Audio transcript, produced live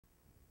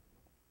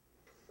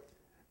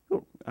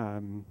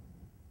um,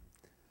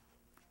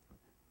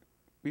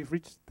 we've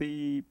reached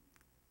the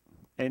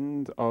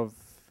end of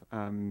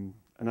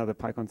another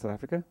PyCon South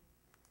Africa.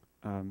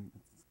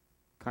 It's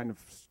kind of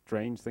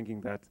strange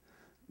thinking that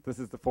this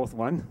is the fourth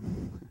one.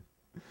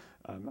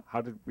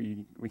 How did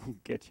we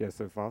get here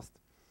so fast?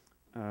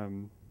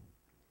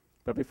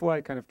 But before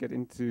I kind of get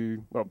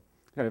into,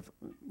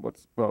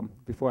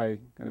 before I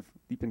kind of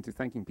deep into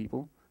thanking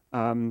people,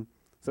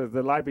 so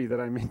the library that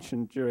I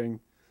mentioned during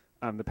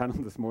the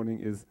panel this morning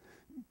is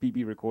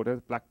BB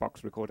Recorder, Black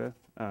Box Recorder.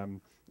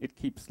 It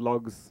keeps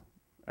logs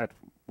at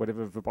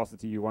whatever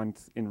verbosity you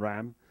want in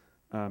RAM,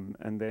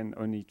 and then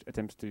only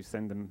attempts to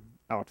send them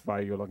out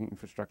via your logging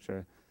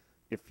infrastructure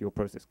if your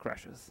process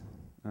crashes.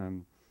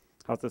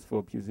 How's this for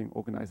abusing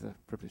organizer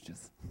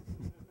privileges?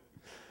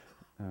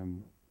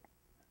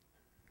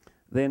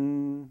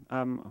 Then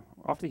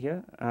after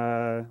here,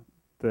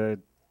 the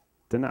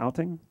dinner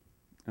outing.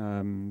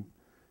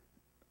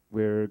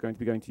 We're going to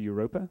be going to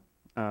Europa.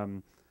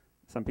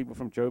 Some people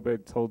from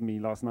Joburg told me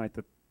last night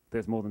that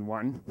there's more than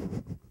one.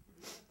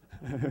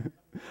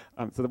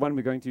 So the one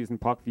we're going to is in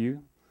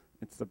Parkview.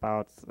 It's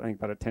about, I think,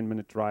 about a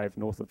 10-minute drive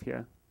north of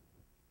here.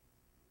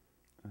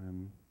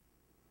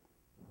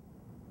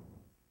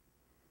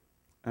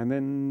 And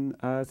then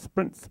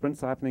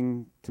sprints are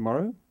happening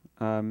tomorrow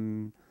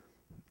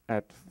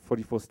at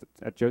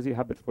at Josie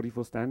Hub at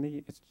 44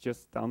 Stanley. It's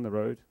just down the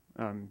road.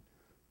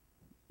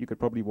 You could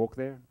probably walk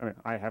there. I mean,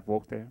 I have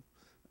walked there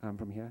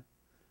from here.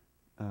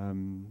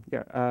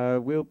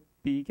 We'll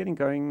be getting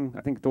going.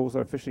 I think doors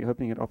are officially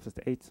opening at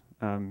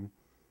 8:08.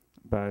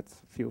 But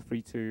feel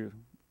free to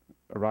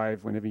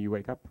arrive whenever you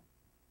wake up.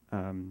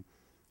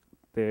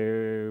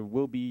 There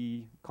will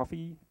be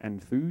coffee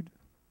and food.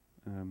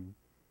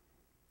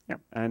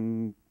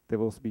 And there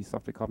will also be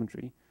software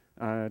carpentry.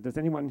 Does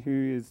anyone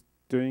who is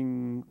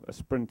doing a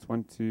sprint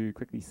want to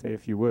quickly say a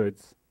few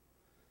words?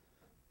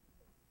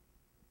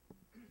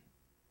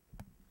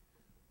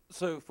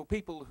 So for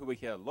people who were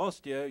here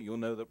last year, you'll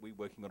know that we're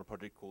working on a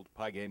project called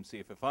Pygame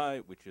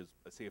CFFI, which is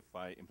a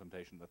CFFI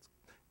implementation that's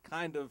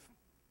kind of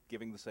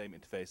giving the same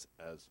interface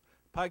as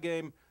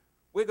Pygame.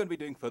 We're going to be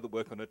doing further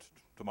work on it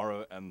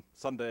tomorrow and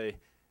Sunday.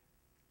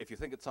 If you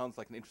think it sounds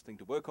like an interesting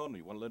to work on, or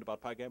you want to learn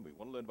about Pygame, or you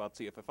want to learn about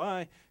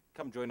CFFI,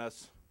 come join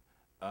us.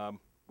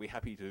 We're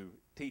happy to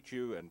teach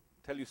you and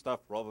tell you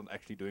stuff rather than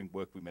actually doing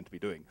work we're meant to be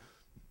doing.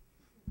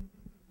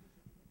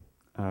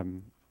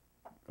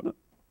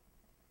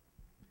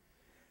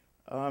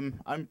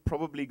 I'm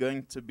probably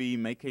going to be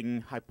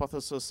making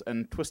Hypothesis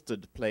and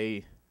Twisted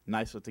play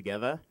nicer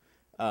together,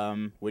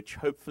 which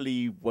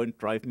hopefully won't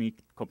drive me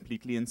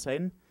completely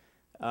insane.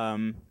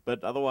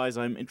 But otherwise,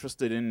 I'm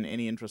interested in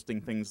any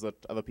interesting things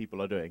that other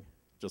people are doing,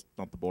 just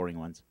not the boring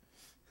ones.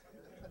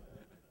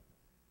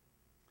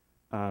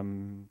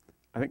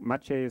 I think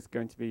Mache is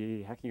going to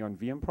be hacking on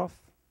VMProf.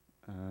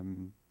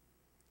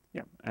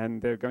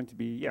 And there are going to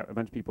be a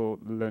bunch of people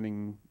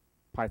learning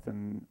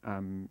Python,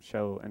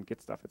 Shell, and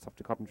Git stuff at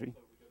Software Carpentry.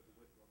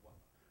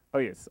 Oh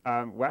yes,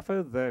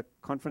 Waffer, the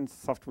conference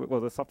software, well,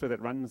 the software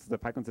that runs the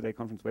PyCon Today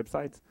conference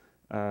website,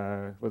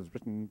 was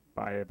written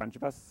by a bunch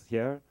of us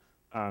here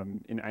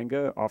in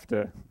anger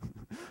after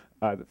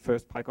the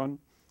first PyCon,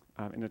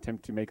 in an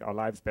attempt to make our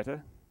lives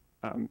better.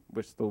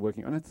 We're still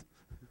working on it.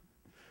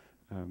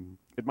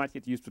 It might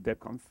get used for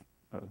DebConf.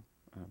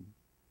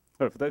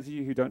 For those of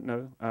you who don't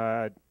know,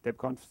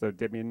 DebConf, so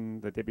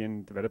Debian, the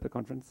Debian Developer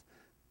Conference,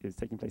 is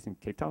taking place in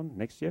Cape Town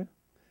next year,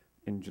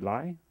 in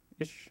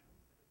July-ish,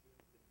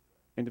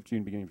 end of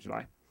June, beginning of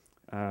July.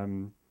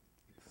 Come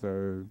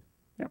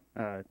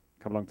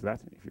along to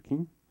that if you're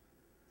keen.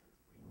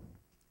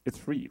 It's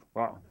free,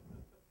 wow.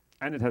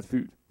 And it has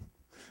food.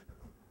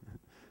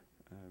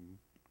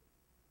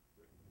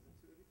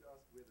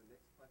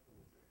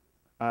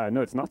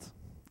 No, it's not.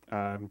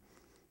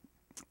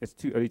 It's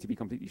too early to be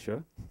completely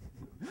sure.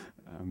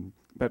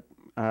 But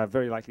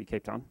very likely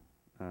Cape Town.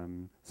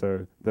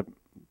 So the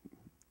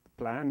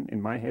plan,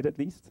 in my head at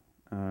least,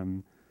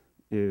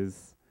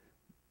 is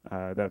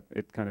that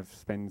it kind of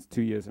spends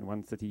 2 years in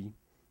one city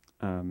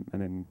and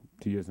then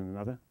 2 years in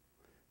another.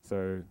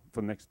 So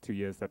for the next 2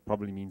 years, that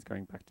probably means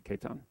going back to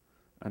Cape Town,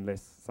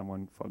 unless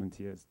someone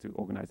volunteers to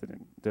organize it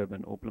in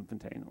Durban or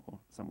Bloemfontein or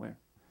somewhere.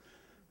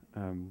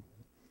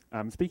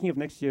 Speaking of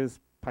next year's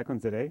PyCon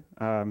ZA,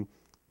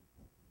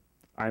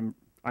 I'm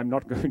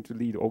not going to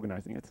lead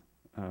organizing it.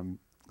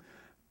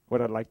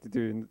 What I'd like to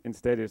do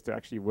instead is to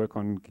actually work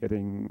on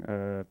getting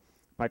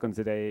PyCon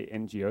ZA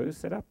NGO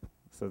set up,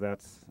 so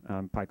that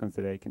PyCon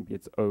ZA can be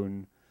its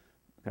own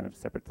kind of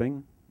separate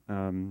thing.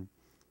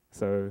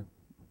 So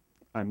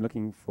I'm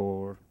looking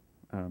for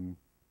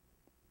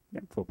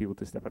people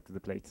to step up to the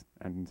plate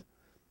and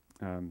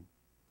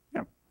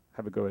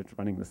have a go at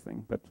running this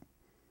thing. But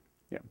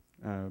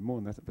more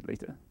on that a bit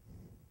later.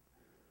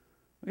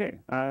 Okay,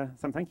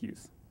 some thank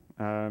yous.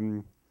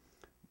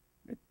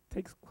 It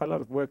takes quite a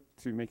lot of work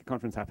to make a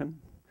conference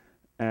happen,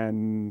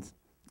 and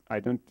I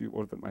don't do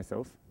all of it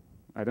myself.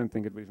 I don't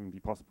think it would even be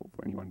possible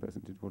for any one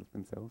person to do all of it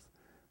themselves.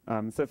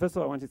 So first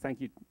of all, I want to thank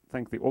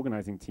the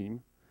organizing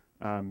team.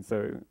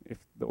 So if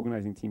the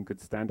organizing team could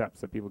stand up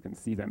so people can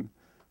see them.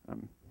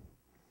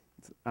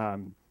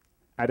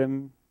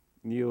 Adam,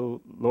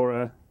 Neil,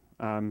 Laura,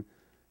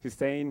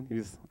 Hussein,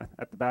 who's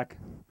at the back.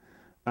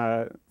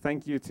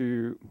 Thank you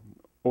to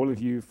all of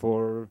you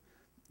for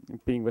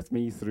being with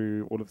me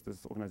through all of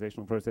this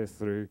organizational process,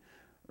 through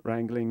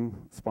wrangling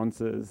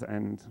sponsors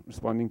and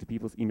responding to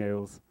people's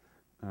emails,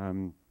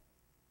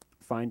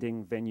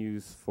 finding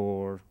venues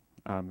for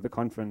the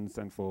conference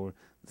and for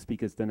the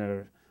speakers'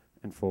 dinner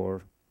and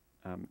for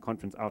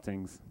conference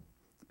outings,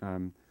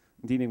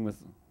 dealing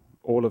with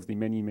all of the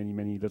many, many,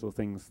 many little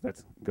things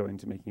that go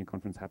into making a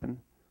conference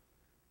happen.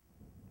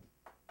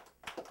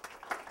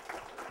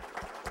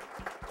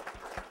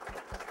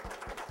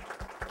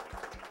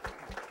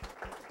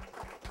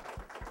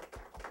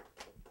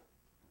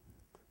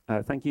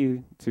 Thank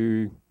you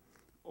to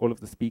all of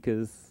the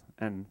speakers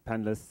and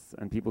panelists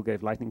and people who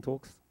gave lightning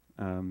talks.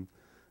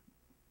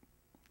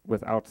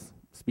 Without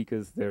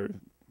speakers, there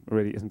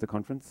really isn't a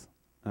conference.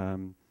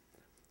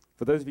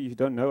 For those of you who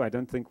don't know, I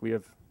don't think we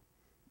have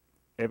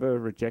ever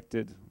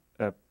rejected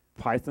a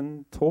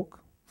Python talk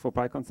for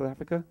PyCon South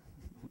Africa.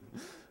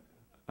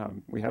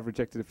 We have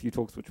rejected a few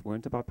talks which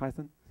weren't about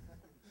Python.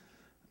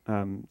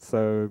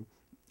 So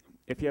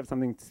if you have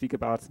something to speak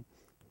about,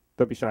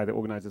 don't be shy, the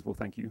organizers will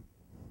thank you.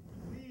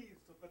 Please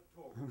submit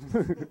talk.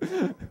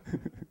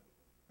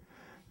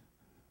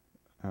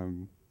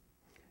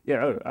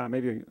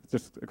 Maybe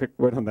just a quick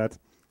word on that.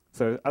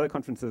 So other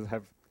conferences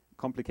have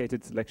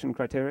complicated selection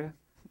criteria.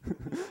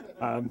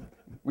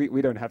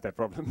 We don't have that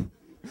problem.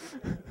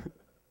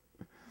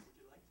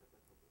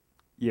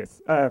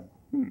 Yes.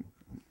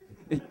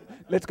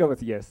 Let's go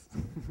with yes.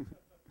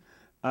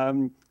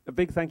 A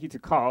big thank you to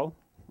Carl.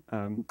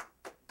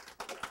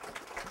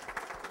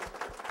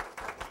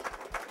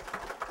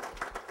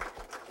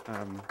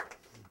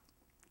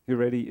 Who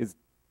really is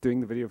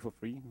doing the video for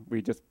free.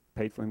 We just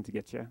paid for him to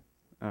get here.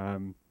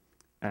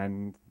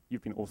 And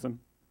you've been awesome.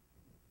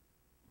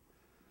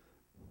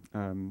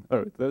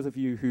 Those of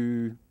you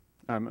who,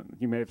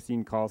 you may have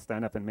seen Carl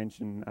stand up and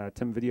mention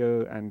Tim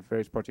Video and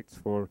various projects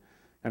for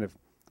kind of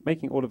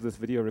making all of this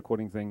video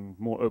recording thing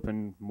more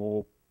open,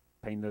 more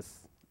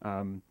painless,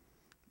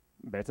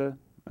 better.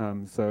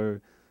 So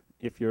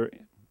if you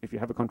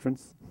have a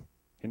conference,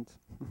 hint,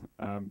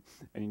 and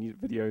you need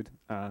it videoed,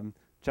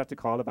 chat to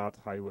Carl about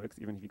how it works.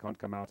 Even if you can't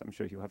come out, I'm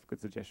sure he'll have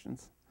good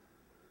suggestions.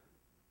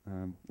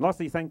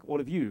 Lastly, thank all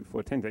of you for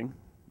attending.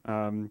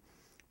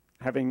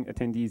 Having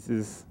attendees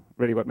is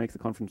really what makes the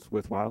conference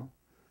worthwhile.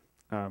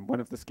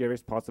 One of the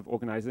scariest parts of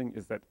organizing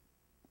is that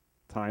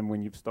time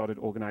when you've started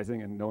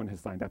organizing and no one has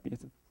signed up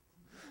yet.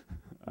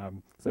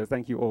 So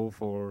thank you all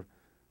for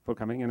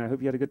coming, and I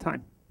hope you had a good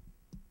time.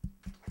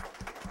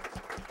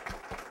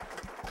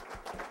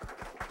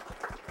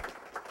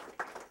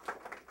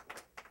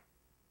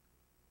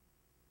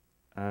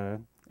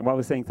 While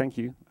we're saying thank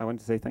you, I want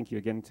to say thank you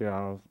again to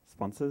our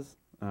sponsors.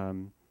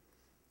 Without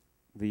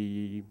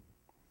the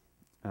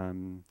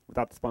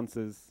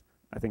sponsors,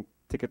 I think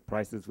ticket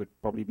prices would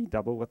probably be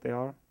double what they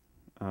are,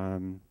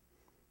 and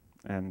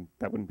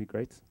that wouldn't be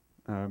great.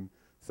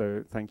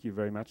 So thank you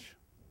very much.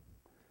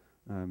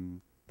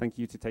 Thank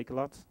you to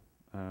Takealot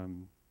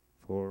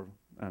for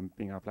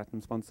being our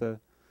platinum sponsor,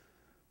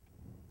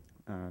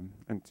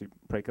 and to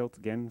Prakelt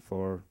again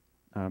for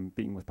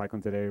being with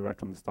PyCon today right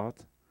from the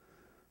start.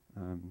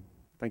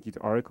 Thank you to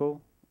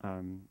Oracle,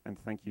 and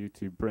thank you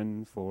to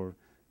Bryn for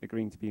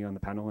agreeing to be on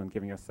the panel and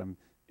giving us some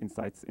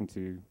insights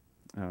into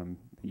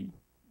the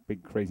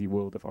big crazy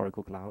world of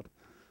Oracle Cloud.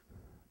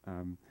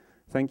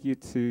 Thank you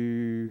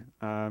to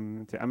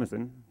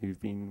Amazon,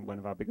 who've been one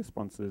of our biggest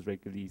sponsors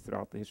regularly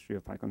throughout the history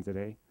of PyCon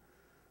today.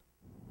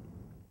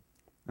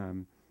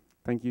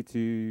 Thank you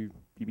to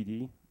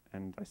BBD,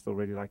 and I still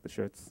really like the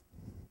shirts.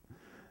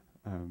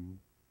 And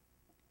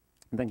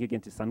thank you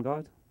again to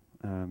SunGuard,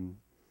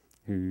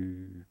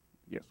 who,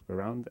 yes, were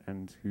around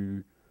and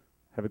who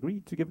have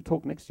agreed to give a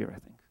talk next year, I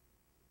think.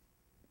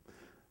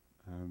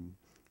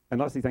 And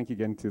lastly, thank you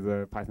again to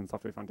the Python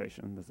Software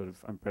Foundation, the sort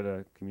of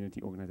umbrella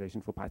community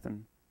organization for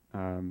Python.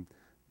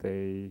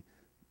 They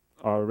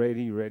are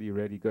really, really,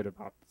 really good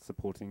about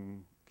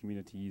supporting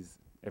communities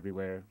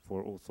everywhere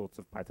for all sorts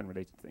of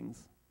Python-related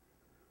things.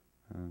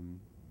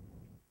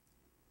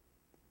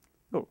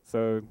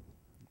 So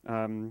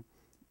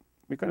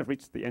we've kind of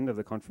reached the end of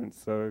the conference,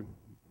 so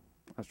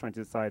I was trying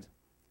to decide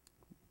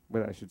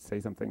whether I should say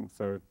something.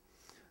 So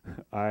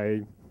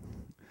I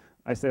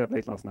stayed up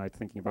late last night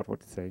thinking about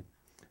what to say.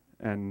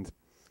 And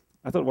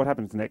I thought, what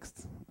happens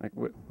next? Like,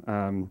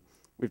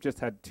 we've just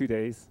had 2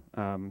 days.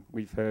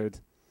 We've heard,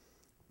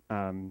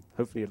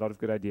 hopefully, a lot of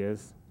good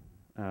ideas.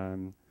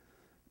 And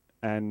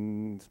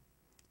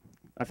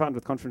I found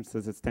with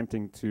conferences, it's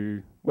tempting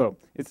to, well,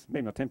 it's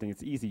maybe not tempting,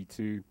 it's easy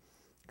to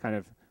kind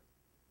of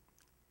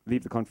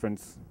leave the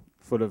conference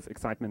full of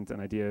excitement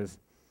and ideas,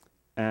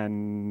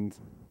 and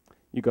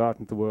you go out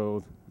into the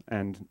world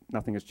and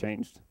nothing has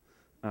changed.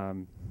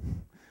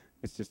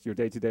 It's just your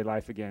day-to-day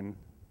life again.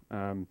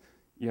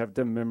 You have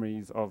dim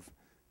memories of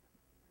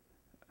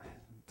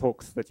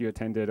talks that you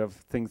attended, of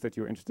things that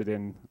you're interested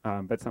in,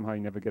 but somehow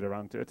you never get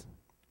around to it.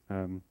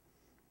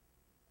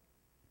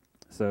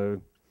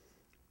 So,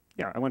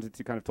 yeah, I wanted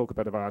to kind of talk a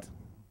bit about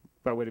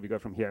where do we go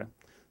from here.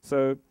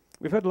 So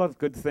we've heard a lot of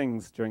good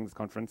things during this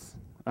conference,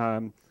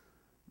 but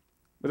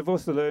I've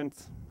also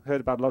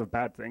heard about a lot of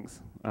bad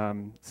things.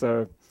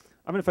 So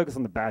I'm going to focus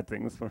on the bad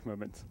things for a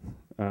moment.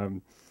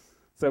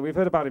 So we've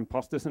heard about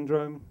imposter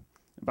syndrome,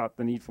 about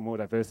the need for more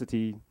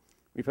diversity.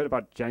 We've heard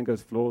about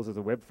Django's flaws as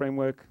a web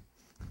framework,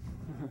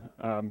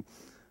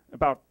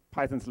 about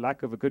Python's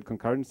lack of a good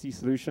concurrency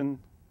solution,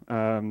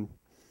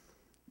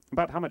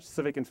 about how much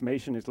civic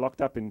information is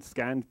locked up in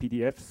scanned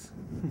PDFs,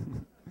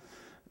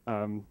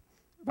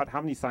 about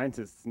how many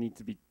scientists need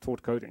to be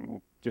taught coding,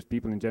 or just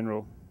people in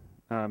general,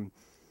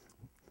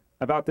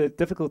 about the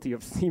difficulty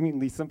of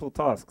seemingly simple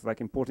tasks like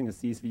importing a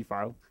CSV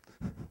file,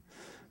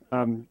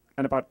 and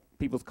about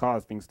people's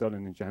cars being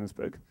stolen in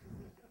Johannesburg.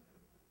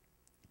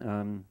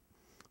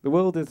 The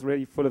world is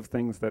really full of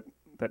things that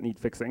need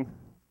fixing.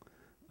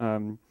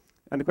 And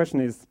the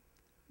question is,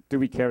 do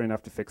we care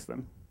enough to fix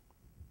them?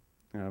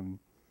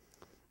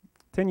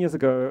 10 years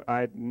ago,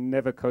 I'd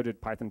never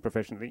coded Python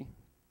professionally.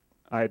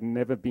 I had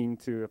never been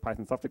to a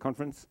Python software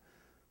conference.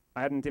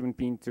 I hadn't even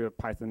been to a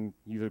Python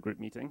user group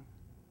meeting.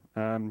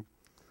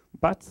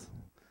 But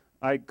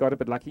I got a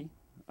bit lucky.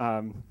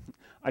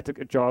 I took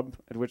a job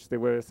at which there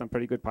were some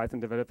pretty good Python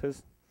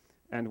developers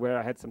and where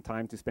I had some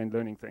time to spend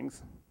learning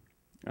things.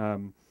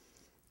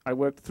 I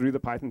worked through the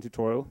Python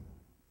tutorial,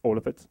 all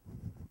of it.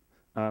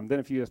 Then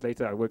a few years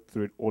later, I worked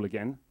through it all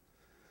again.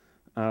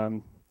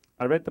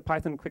 I read the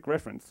Python quick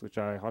reference, which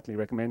I heartily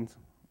recommend,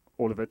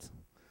 all of it.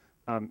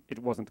 It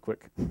wasn't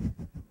quick.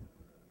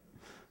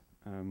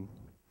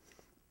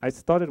 I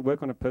started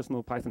work on a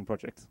personal Python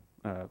project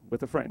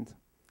with a friend.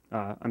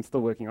 I'm still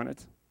working on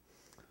it.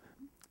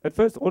 At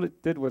first, all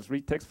it did was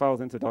read text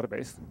files into a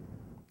database.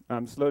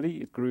 Slowly,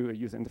 it grew a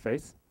user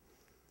interface.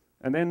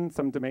 And then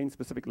some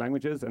domain-specific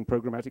languages and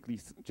programmatically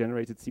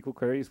generated SQL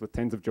queries with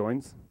tens of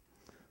joins.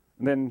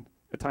 And then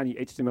a tiny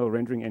HTML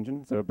rendering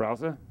engine, so a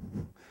browser.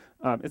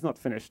 It's not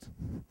finished.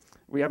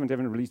 We haven't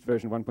even released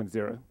version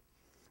 1.0.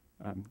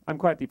 I'm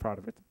quietly proud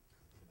of it.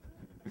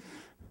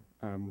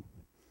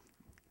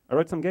 I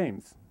wrote some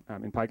games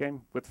in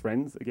Pygame with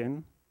friends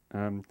again.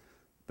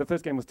 The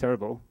first game was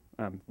terrible.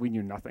 We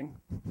knew nothing.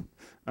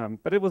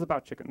 But it was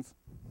about chickens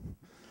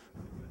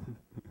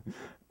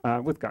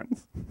with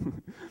guns.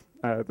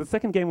 The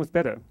second game was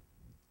better.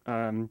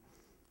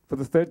 For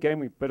the third game,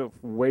 we bit off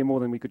way more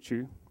than we could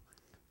chew.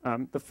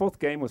 The fourth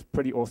game was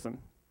pretty awesome.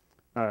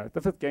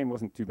 The fifth game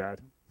wasn't too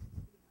bad.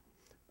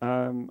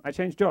 I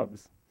changed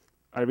jobs.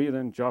 I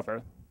relearned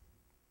Java.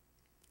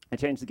 I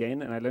changed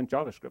again, and I learned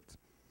JavaScript.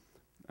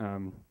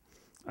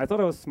 I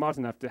thought I was smart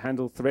enough to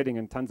handle threading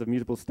and tons of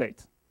mutable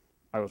state.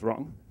 I was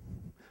wrong.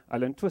 I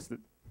learned Twisted.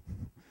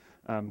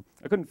 I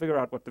couldn't figure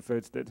out what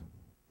deferreds did.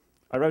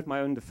 I wrote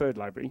my own deferred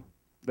library,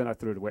 then I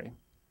threw it away.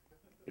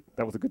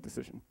 That was a good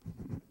decision.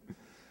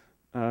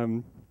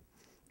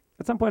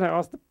 At some point, I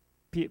asked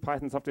the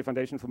Python Software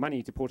Foundation for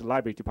money to port a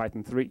library to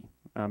Python 3,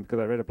 because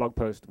I read a blog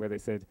post where they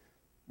said,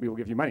 we will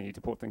give you money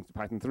to port things to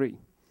Python 3.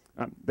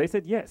 They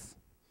said yes.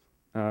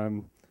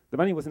 The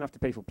money was enough to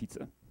pay for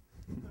pizza.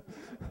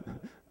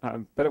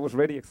 But it was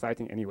really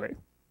exciting anyway.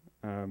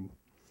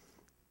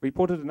 We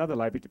ported another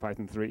library to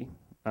Python 3.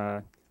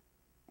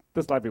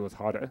 This library was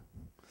harder.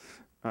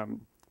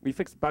 We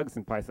fixed bugs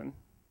in Python.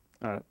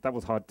 That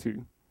was hard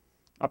too.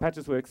 Our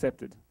patches were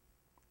accepted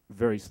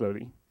very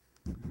slowly.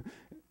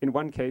 In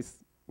one case,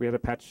 we had a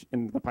patch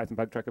in the Python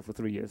bug tracker for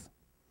 3 years.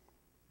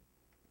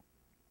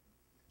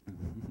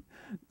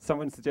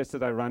 Someone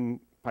suggested I run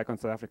PyCon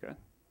South Africa.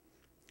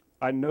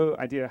 I had no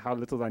idea how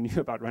little I knew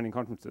about running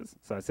conferences,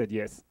 so I said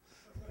yes.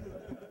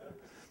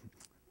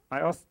 I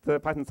asked the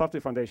Python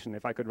Software Foundation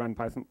if I could run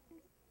Python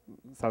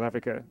South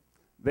Africa.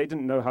 They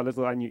didn't know how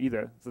little I knew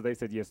either, so they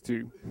said yes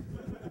too.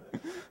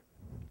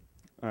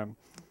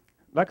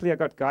 Luckily, I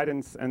got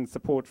guidance and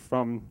support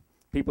from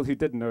people who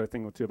did know a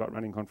thing or two about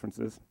running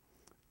conferences.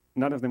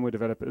 None of them were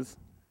developers.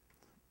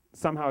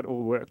 Somehow it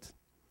all worked.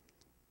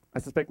 I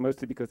suspect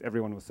mostly because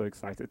everyone was so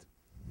excited.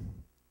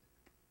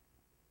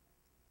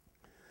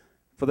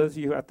 For those of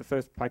you who were at the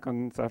first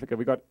PyCon South Africa,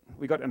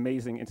 we got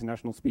amazing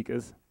international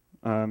speakers.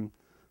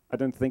 I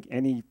don't think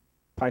any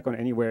PyCon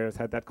anywhere has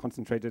had that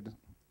concentrated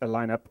a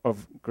lineup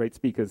of great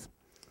speakers.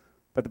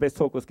 But the best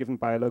talk was given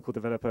by a local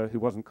developer who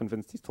wasn't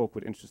convinced his talk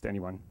would interest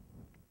anyone.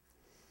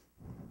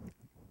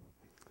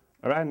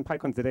 I ran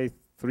PyCon today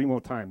 3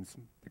 more times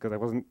because I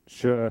wasn't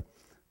sure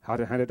how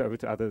to hand it over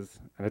to others,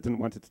 and I didn't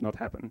want it to not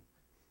happen.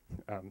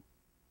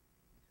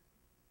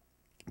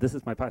 This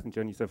is my Python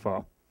journey so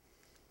far.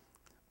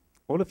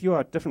 All of you are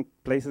at different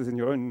places in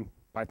your own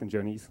Python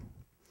journeys.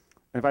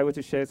 And if I were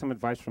to share some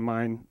advice from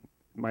mine,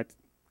 it might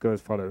go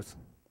as follows.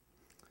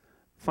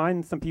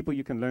 Find some people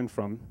you can learn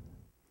from,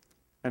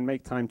 and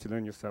make time to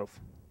learn yourself.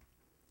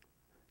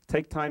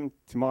 Take time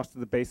to master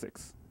the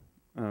basics.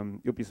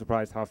 You'll be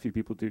surprised how few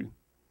people do.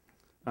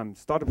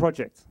 Start a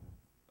project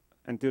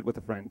and do it with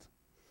a friend.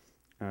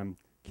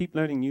 Keep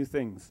learning new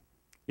things.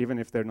 even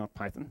if they're not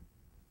Python.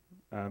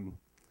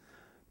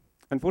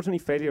 Unfortunately,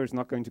 failure is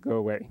not going to go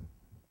away.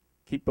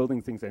 Keep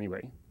building things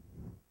anyway.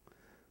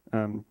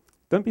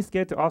 Don't be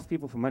scared to ask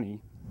people for money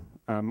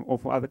or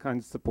for other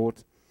kinds of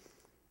support,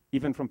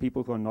 even from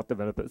people who are not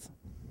developers.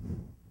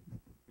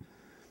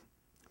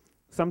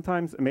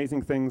 Sometimes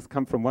amazing things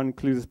come from one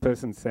clueless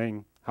person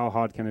saying, "How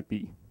hard can it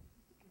be?"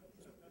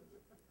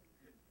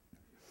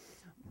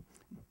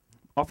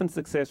 Often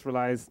success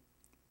relies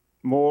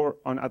more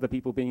on other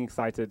people being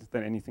excited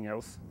than anything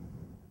else.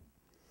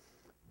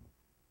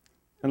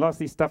 And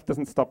lastly, stuff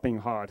doesn't stop being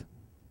hard.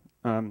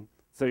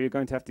 So you're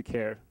going to have to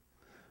care.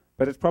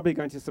 But it's probably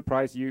going to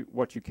surprise you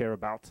what you care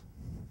about.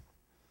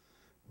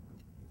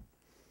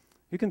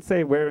 You can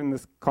say where in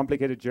this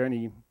complicated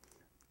journey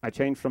I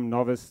changed from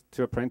novice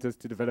to apprentice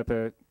to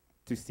developer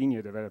to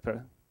senior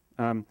developer.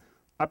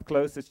 Up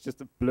close, it's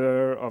just a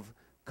blur of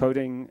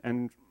coding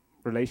and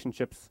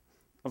relationships,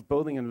 of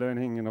building and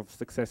learning, and of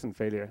success and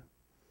failure.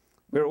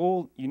 We're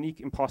all unique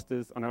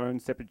imposters on our own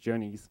separate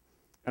journeys,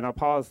 and our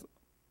paths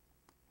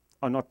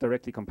are not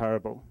directly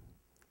comparable.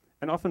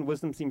 And often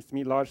wisdom seems to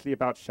me largely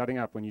about shutting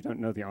up when you don't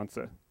know the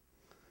answer.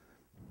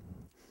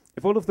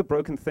 If all of the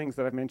broken things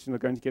that I've mentioned are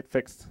going to get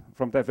fixed,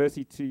 from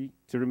diversity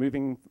to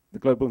removing the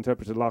global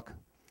interpreter lock,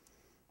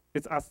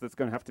 it's us that's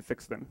going to have to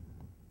fix them.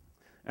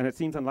 And it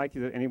seems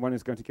unlikely that anyone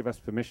is going to give us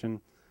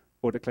permission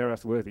or declare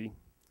us worthy.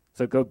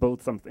 So go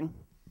build something.